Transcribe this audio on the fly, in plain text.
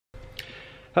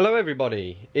Hello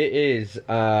everybody, it is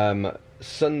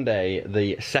Sunday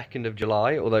the 2nd of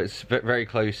July, although it's very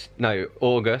close, no,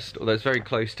 August, although it's very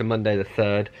close to Monday the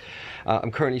 3rd. I'm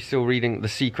currently still reading The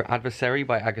Secret Adversary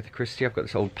by Agatha Christie. I've got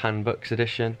this old Pan Books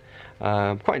edition.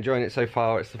 I'm quite enjoying it so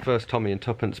far. It's the first Tommy and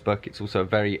Tuppence book. It's also a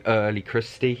very early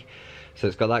Christie, so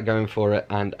it's got that going for it,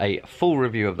 and a full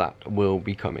review of that will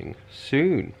be coming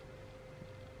soon.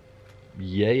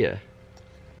 Yeah.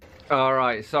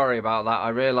 Alright, sorry about that. I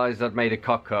realised I'd made a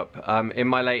cock-up. In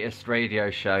my latest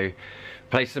radio show,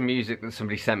 play some music that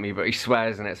somebody sent me, but he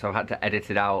swears in it, so I've had to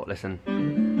edit it out. Listen.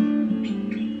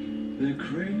 The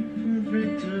crave for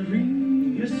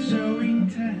victory is so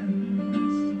intense.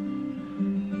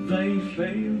 They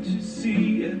fail to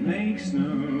see it makes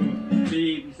no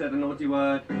Beep, you said a naughty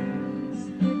word.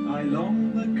 I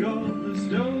long the god the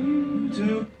stone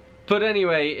to. But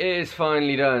anyway, it is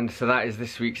finally done, so that is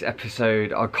this week's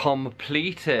episode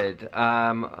completed.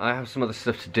 I have some other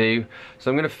stuff to do, so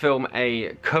I'm going to film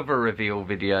a cover reveal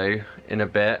video in a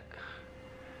bit.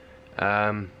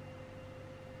 Well,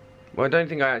 I don't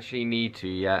think I actually need to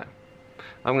yet.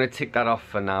 I'm going to tick that off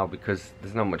for now because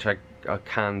there's not much I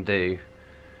can do.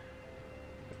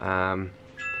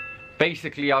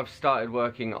 Basically, I've started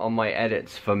working on my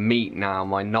edits for Meat now,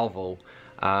 my novel.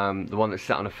 The one that's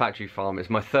set on a factory farm.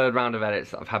 It's my third round of edits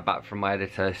that I've had back from my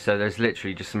editor, so there's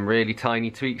literally just some really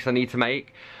tiny tweaks I need to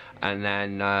make, and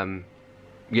then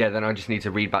yeah, then I just need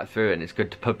to read back through it and it's good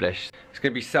to publish. It's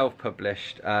going to be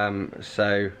self-published,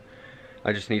 so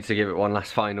I just need to give it one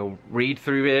last final read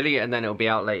through really, and then it'll be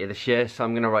out later this year. So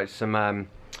I'm going to write some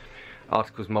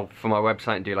articles for my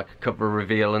website and do like a cover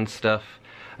reveal and stuff.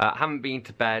 I haven't been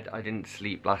to bed. I didn't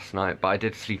sleep last night, but I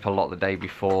did sleep a lot the day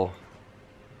before.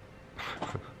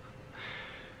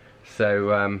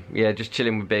 So yeah, just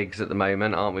chilling with Biggs at the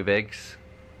moment, aren't we, Biggs?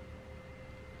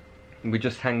 We're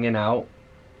just hanging out.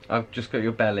 I've just got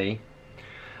your belly.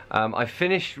 I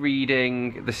finished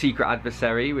reading The Secret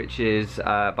Adversary, which is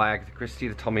by Agatha Christie,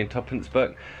 the Tommy and Tuppence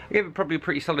book. I gave it probably a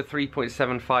pretty solid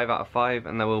 3.75 out of 5,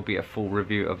 and there will be a full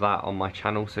review of that on my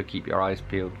channel, so keep your eyes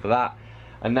peeled for that.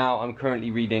 And now I'm currently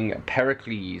reading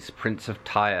Pericles, Prince of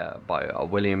Tyre by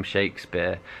William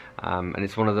Shakespeare. And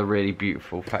it's one of the really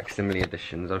beautiful facsimile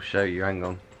editions. I'll show you, hang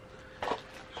on.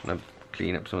 Just want to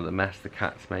clean up some of the mess the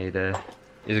cat's made here.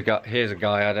 Here's a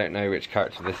guy, I don't know which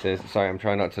character this is. Sorry, I'm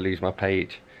trying not to lose my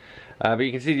page. But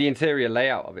you can see the interior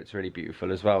layout of it's really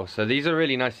beautiful as well. So these are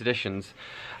really nice editions.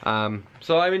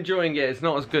 So I'm enjoying it. It's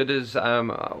not as good as,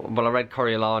 well, I read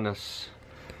Coriolanus.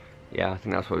 Yeah, I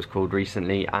think that's what it was called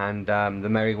recently, and The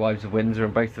Merry Wives of Windsor,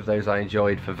 and both of those I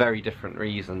enjoyed for very different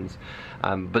reasons.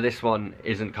 But this one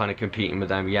isn't kind of competing with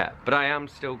them yet. But I am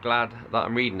still glad that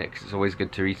I'm reading it, because it's always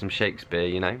good to read some Shakespeare,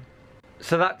 you know?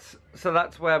 So that's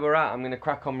where we're at. I'm going to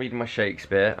crack on reading my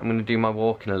Shakespeare. I'm going to do my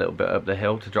walking a little bit up the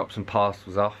hill to drop some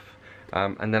parcels off.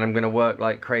 And then I'm going to work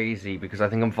like crazy, because I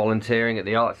think I'm volunteering at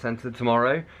the Arts Centre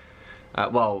tomorrow.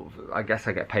 Well, I guess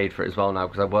I get paid for it as well now,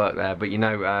 because I work there. But you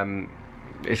know,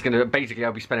 it's going to, basically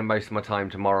I'll be spending most of my time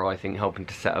tomorrow, I think, helping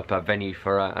to set up a venue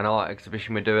for an art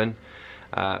exhibition we're doing,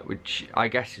 which I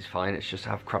guess is fine. It's just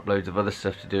I have crap loads of other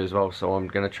stuff to do as well, so I'm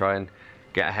going to try and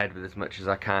get ahead with as much as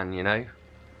I can, you know,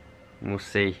 and we'll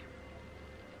see.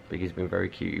 Biggie's been very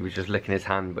cute. He was just licking his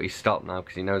hand, but he's stopped now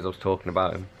because he knows I was talking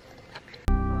about him.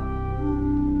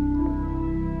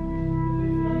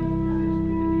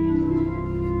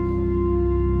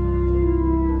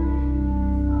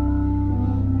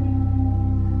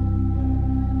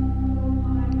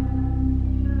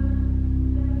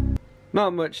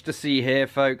 Not much to see here,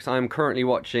 folks. I'm currently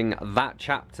watching that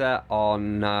chapter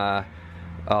on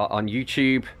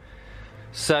YouTube.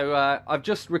 So I've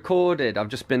just recorded. I've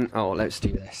just been. Oh, let's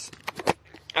do this.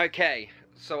 Okay.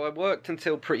 So I worked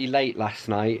until pretty late last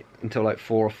night, until like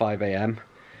 4 or 5 AM.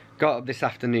 Got up this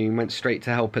afternoon, went straight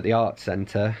to help at the Arts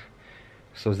Centre.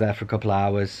 So I was there for a couple of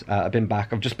hours. I've been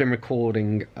back. I've just been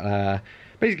recording.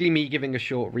 Basically, me giving a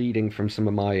short reading from some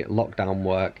of my lockdown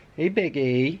work. Hey,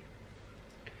 Biggie.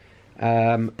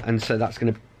 And so that's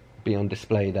going to be on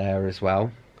display there as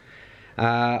well.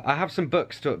 I have some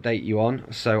books to update you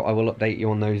on, so I will update you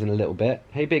on those in a little bit.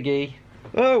 Hey Biggie.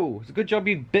 Oh, it's a good job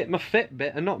you bit my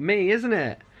Fitbit and not me, isn't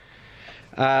it?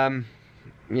 Yeah,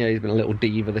 he's been a little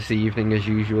diva this evening as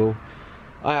usual.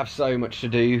 I have so much to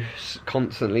do,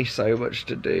 constantly so much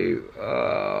to do.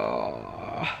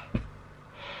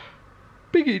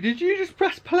 Biggie, did you just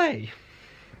press play?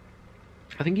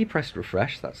 I think he pressed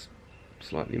refresh. That's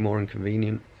slightly more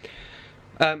inconvenient.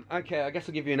 Okay, I guess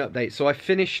I'll give you an update. So I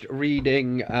finished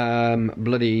reading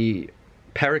bloody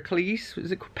Pericles.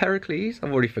 Is it called Pericles?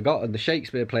 I've already forgotten. The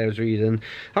Shakespeare play I was reading.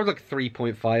 I was like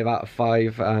 3.5 out of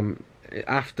 5.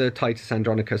 after Titus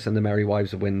Andronicus and the Merry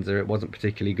Wives of Windsor, it wasn't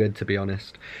particularly good, to be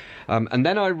honest. And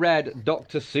then I read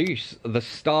Dr. Seuss, the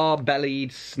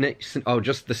star-bellied just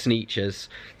the Sneetches.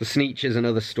 The Sneetches and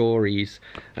Other Stories.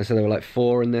 And so there were like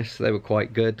 4 in this, they were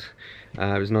quite good.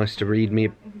 It was nice to read me,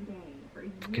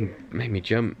 fucking made me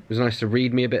jump. It was nice to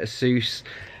read me a bit of Seuss.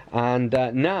 And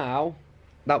now,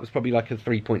 that was probably like a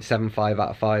 3.75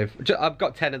 out of 5. I've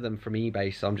got 10 of them from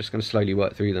eBay, so I'm just going to slowly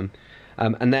work through them.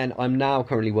 And then I'm now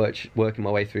currently working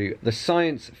my way through The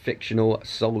Science Fictional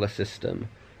Solar System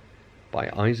by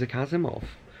Isaac Asimov,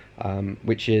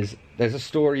 which is, there's a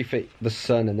story for the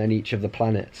sun and then each of the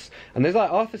planets. And there's like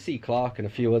Arthur C. Clarke and a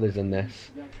few others in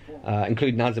this,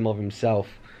 including Asimov himself.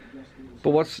 But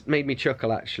what's made me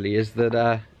chuckle actually is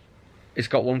that it's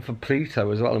got one for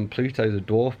Pluto as well, and Pluto's a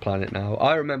dwarf planet now.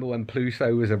 I remember when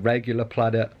Pluto was a regular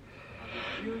planet.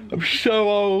 I'm so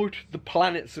old. The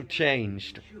planets have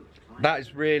changed. That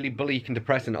is really bleak and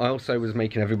depressing. I also was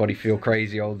making everybody feel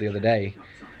crazy old the other day,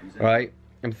 right?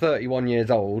 I'm 31 years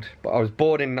old, but I was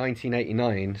born in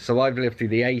 1989, so I've lived through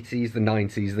the 80s, the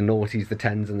 90s, the noughties, the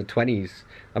 10s and the 20s.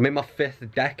 I'm in my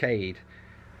 5th decade.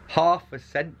 Half a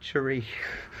century.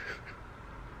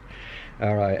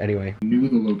 Alright, anyway. Knew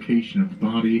the location of the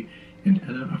body, and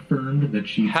Anna affirmed that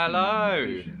she...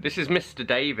 Hello! This is Mr.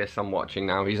 Davis I'm watching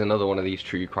now. He's another one of these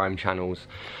true crime channels.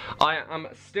 I am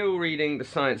still reading The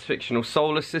Science Fictional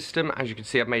Solar System. As you can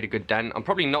see, I've made a good dent. I'm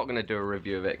probably not going to do a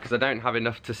review of it because I don't have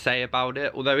enough to say about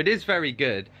it, although it is very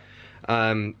good.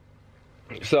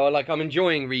 So, like, I'm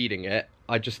enjoying reading it.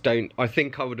 I just don't... I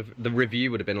think I would have... The review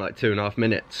would have been like 2.5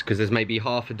 minutes because there's maybe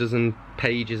half a dozen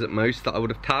pages at most that I would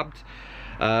have tabbed.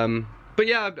 But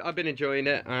yeah, I've been enjoying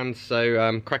it, and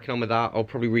so cracking on with that. I'll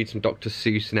probably read some Dr.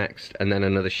 Seuss next, and then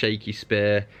another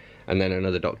Shakespeare, and then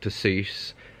another Dr.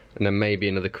 Seuss, and then maybe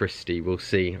another Christie, we'll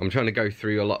see. I'm trying to go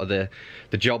through a lot of the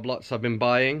job lots I've been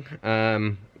buying.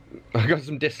 I got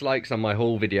some dislikes on my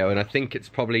haul video, and I think it's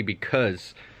probably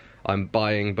because I'm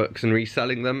buying books and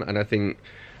reselling them, and I think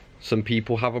some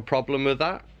people have a problem with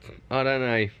that. I don't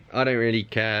know. I don't really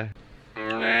care.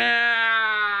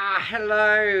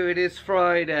 Hello, it is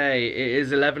Friday. It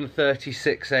is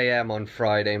 11:36 AM on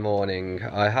Friday morning.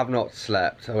 I have not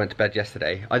slept. I went to bed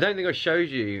yesterday. I don't think I showed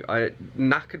you. I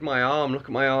knackered my arm. Look at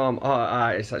my arm. Oh,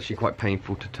 it's actually quite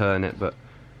painful to turn it, but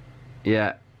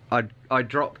yeah, I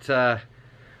dropped a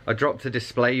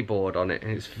display board on it,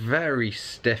 and it's very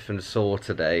stiff and sore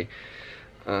today.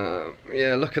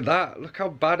 Yeah, look at that. Look how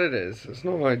bad it is. It's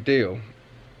not ideal.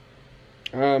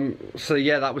 So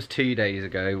yeah, that was 2 days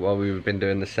ago while we've been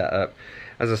doing the setup.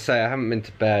 As I say, I haven't been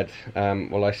to bed.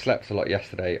 Well, I slept a lot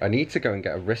yesterday. I need to go and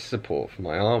get a wrist support for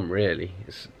my arm, really.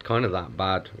 It's kind of that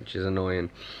bad, which is annoying.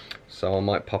 So I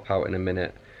might pop out in a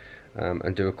minute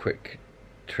and do a quick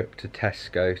trip to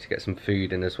Tesco to get some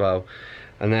food in as well.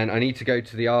 And then I need to go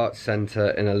to the arts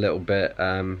centre in a little bit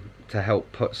to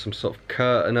help put some sort of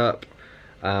curtain up.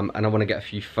 And I want to get a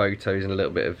few photos and a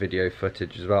little bit of video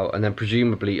footage as well. And then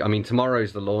presumably, I mean,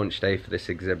 tomorrow's the launch day for this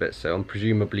exhibit, so I'm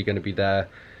presumably going to be there.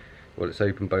 Well, it's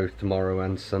open both tomorrow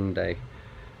and Sunday.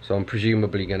 So I'm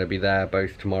presumably going to be there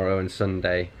both tomorrow and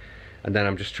Sunday. And then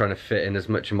I'm just trying to fit in as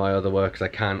much of my other work as I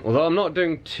can. Although I'm not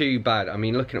doing too bad. I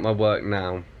mean, looking at my work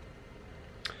now,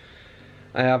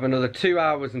 I have another 2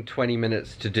 hours and 20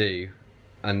 minutes to do.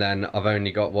 And then I've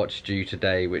only got what's due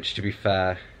today, which, to be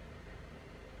fair...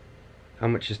 How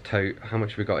much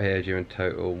have we got here due in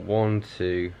total? 1,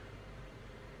 2,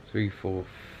 3, 4,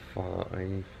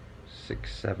 5,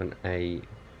 6, 7, 8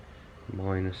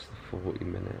 minus the 40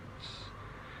 minutes.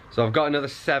 So I've got another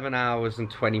 7 hours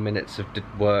and 20 minutes of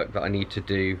work that I need to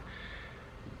do,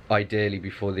 ideally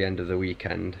before the end of the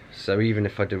weekend. So even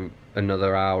if I do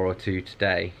another hour or two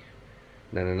today,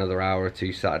 then another hour or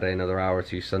two Saturday, another hour or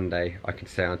two Sunday, I can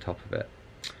stay on top of it.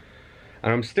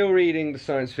 And I'm still reading The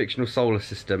Science Fictional Solar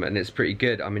System, and it's pretty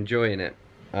good. I'm enjoying it.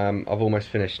 I've almost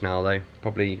finished now, though.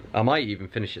 Probably, I might even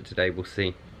finish it today, we'll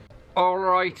see.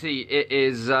 Alrighty, it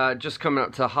is just coming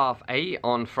up to 8:30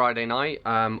 on Friday night.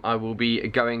 I will be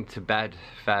going to bed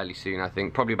fairly soon, I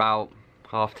think. Probably about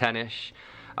 10:30ish.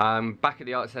 Back at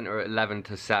the art centre at 11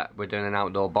 to set. We're doing an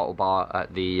outdoor bottle bar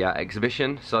at the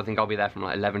exhibition, so I think I'll be there from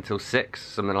like 11 till 6,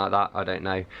 something like that. I don't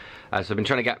know. So I've been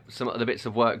trying to get some other bits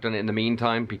of work done in the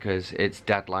meantime because it's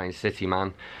deadline city,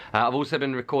 man. I've also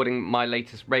been recording my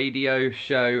latest radio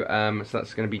show, so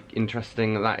that's going to be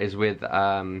interesting. That is with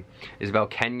Isabel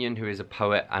Kenyon, who is a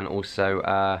poet and also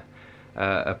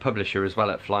a publisher as well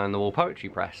at Fly on the Wall Poetry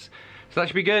Press. So that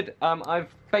should be good.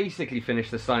 I've basically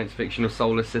finished The Science Fictional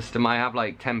Solar System. I have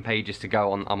like 10 pages to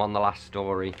go on. I'm on the last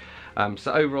story.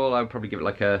 So overall, I would probably give it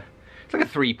like a... It's like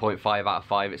a 3.5 out of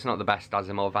 5. It's not the best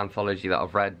Asimov anthology that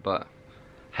I've read, but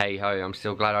hey ho, I'm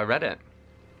still glad I read it.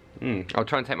 I'll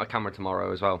try and take my camera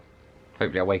tomorrow as well.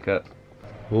 Hopefully I'll wake up.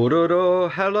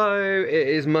 Hello, it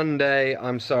is Monday.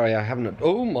 I'm sorry I haven't,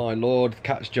 oh my lord, the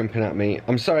cat's jumping at me.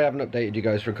 I'm sorry I haven't updated you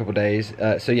guys for a couple of days.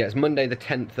 So yeah, it's Monday the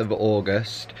 10th of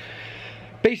August.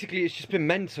 Basically, it's just been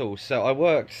mental. So I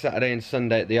worked Saturday and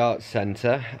Sunday at the Arts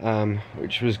Centre,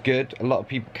 which was good. A lot of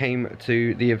people came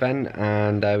to the event,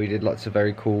 and we did lots of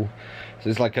very cool. So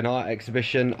it's like an art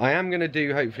exhibition. I am going to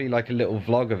do hopefully like a little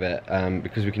vlog of it,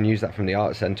 because we can use that from the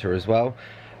Arts Centre as well.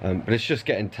 But it's just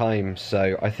getting time.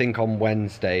 So I think on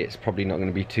Wednesday it's probably not going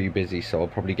to be too busy. So I'll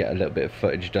probably get a little bit of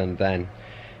footage done then.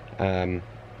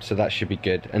 So that should be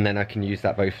good. And then I can use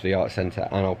that both for the Arts Centre,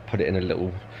 and I'll put it in a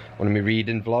little one of my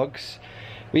reading vlogs.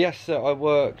 But yes, so I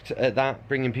worked at that,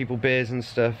 bringing people beers and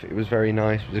stuff. It was very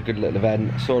nice. It was a good little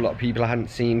event. I saw a lot of people I hadn't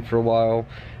seen for a while.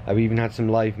 We even had some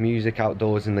live music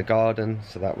outdoors in the garden,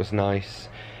 so that was nice.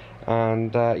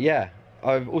 And yeah,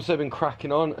 I've also been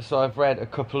cracking on. So I've read a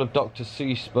couple of Dr.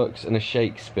 Seuss books and a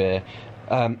Shakespeare.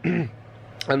 I'm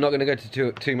not going to go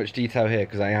to too much detail here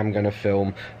because I am going to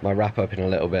film my wrap up in a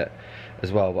little bit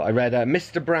as well. But I read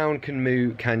Mr. Brown Can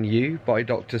Moo, Can You by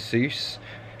Dr. Seuss,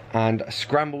 and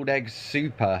Scrambled Eggs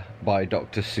Super by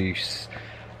Dr. Seuss,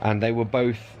 and they were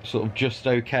both sort of just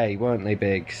okay, weren't they,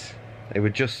 Biggs? They were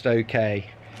just okay,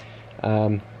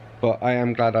 but I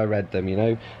am glad I read them, you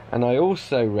know. And I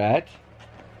also read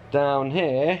down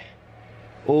here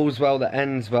All's Well That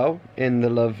Ends Well in the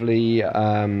lovely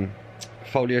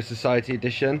Folio Society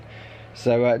edition.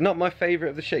 So not my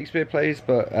favourite of the Shakespeare plays,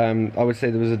 but I would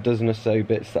say there was a dozen or so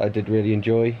bits that I did really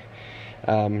enjoy,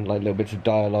 like little bits of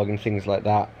dialogue and things like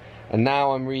that. And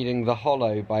now I'm reading The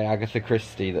Hollow by Agatha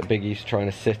Christie that Biggie's trying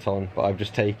to sit on, but I've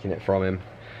just taken it from him.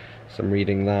 So I'm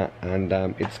reading that, and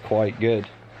it's quite good.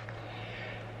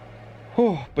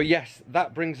 But yes,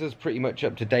 that brings us pretty much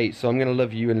up to date, so I'm going to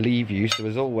love you and leave you. So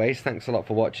as always, thanks a lot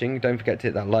for watching. Don't forget to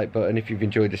hit that like button if you've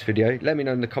enjoyed this video. Let me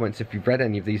know in the comments if you've read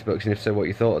any of these books, and if so, what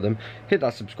you thought of them. Hit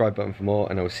that subscribe button for more,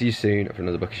 and I will see you soon for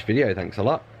another bookish video. Thanks a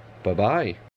lot. Bye-bye.